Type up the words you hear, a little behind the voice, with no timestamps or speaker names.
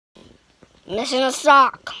Missing a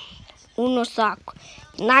sock. Uno sock.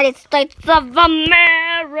 United States of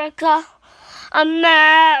America.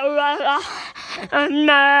 America.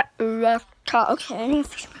 Okay, I need to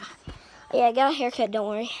fix my... Yeah, I got a haircut, don't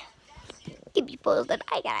worry. Give me both that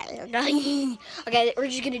I got a haircut. Okay, we're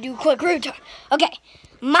just gonna do a quick road tour. Okay,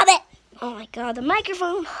 mother. Oh my god, the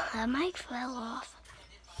microphone. The mic fell off.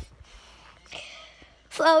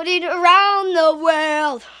 Floating around the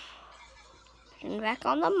world. And back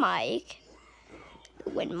on the mic. The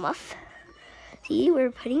wind muff. See,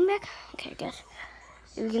 we're putting back. Okay, I guess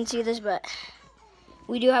you can see this, but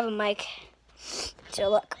we do have a mic. So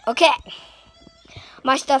look, okay.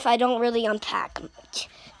 My stuff I don't really unpack.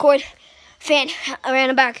 Cord, fan, around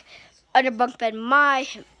the back, under bunk bed, my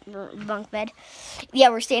bunk bed. Yeah,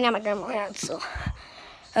 we're staying at my grandma's house, so.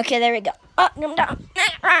 Okay, there we go. Up, down.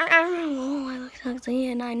 Oh, I look sexy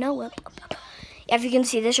and I know it. Yeah, if you can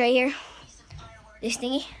see this right here, this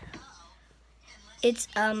thingy, it's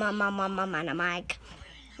my mic.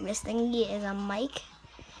 This thingy is a mic.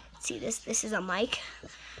 See this? This is a mic.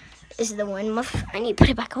 This is the wind muff. I need to put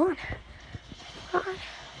it back on. I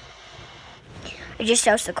just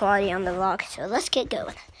adjust the quality on the vlog, so let's get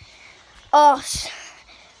going. Oh,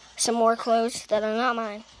 some more clothes that are not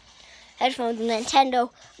mine. Headphones,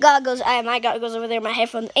 Nintendo, goggles. I have my goggles over there, my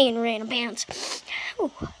headphones, and random pants.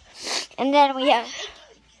 Ooh. And then we have...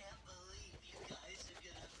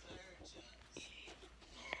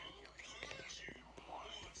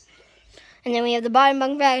 And then we have the bottom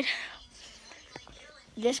bunk bed.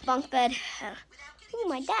 This bunk bed. Oh,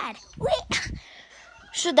 my dad. Wait.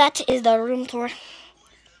 So that is the room tour.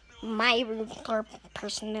 My room tour,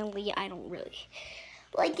 personally, I don't really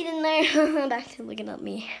like it in there. Back to looking at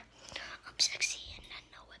me. I'm sexy and I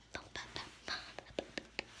know it.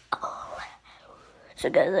 Oh. So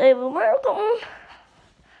guys, I have a welcome.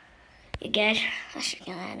 You guys, I should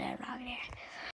get that rock there.